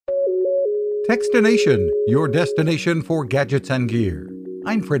Techstination, your destination for gadgets and gear.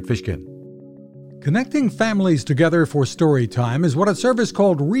 I'm Fred Fishkin. Connecting families together for story time is what a service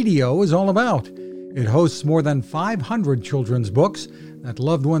called Readeo is all about. It hosts more than 500 children's books that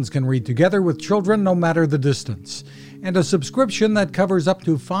loved ones can read together with children no matter the distance. And a subscription that covers up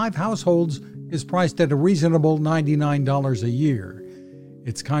to 5 households is priced at a reasonable $99 a year.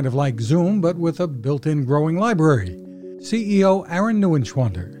 It's kind of like Zoom, but with a built-in growing library. CEO Aaron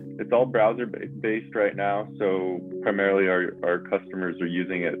Neuenschwander. It's all browser-based right now, so primarily our customers are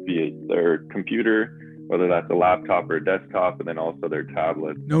using it via their computer, whether that's a laptop or a desktop, and then also their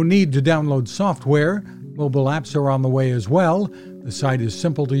tablet. No need to download software. Mobile apps are on the way as well. The site is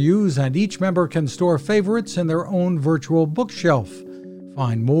simple to use, and each member can store favorites in their own virtual bookshelf.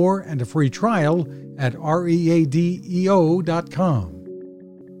 Find more and a free trial at readeo.com.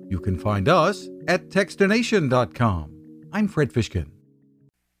 You can find us at Techstination.com. I'm Fred Fishkin.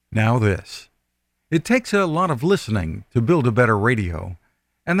 Now this. It takes a lot of listening to build a better radio,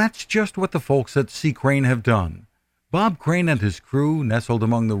 and that's just what the folks at C. Crane have done. Bob Crane and his crew, nestled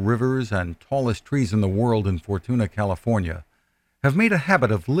among the rivers and tallest trees in the world in Fortuna, California, have made a habit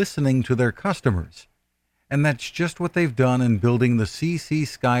of listening to their customers. And that's just what they've done in building the CC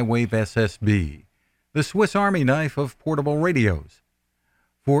Skywave SSB, the Swiss Army knife of portable radios.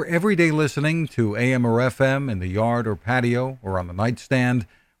 For everyday listening to AM or FM in the yard or patio or on the nightstand,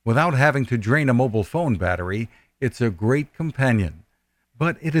 without having to drain a mobile phone battery, it's a great companion.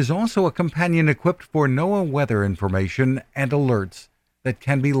 But it is also a companion equipped for NOAA weather information and alerts that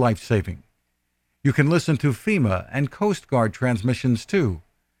can be life-saving. You can listen to FEMA and Coast Guard transmissions too.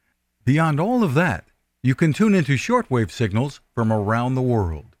 Beyond all of that, you can tune into shortwave signals from around the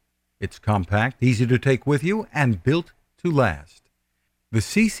world. It's compact, easy to take with you, and built to last. The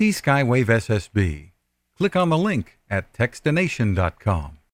CC Skywave SSB. Click on the link at Techstination.com.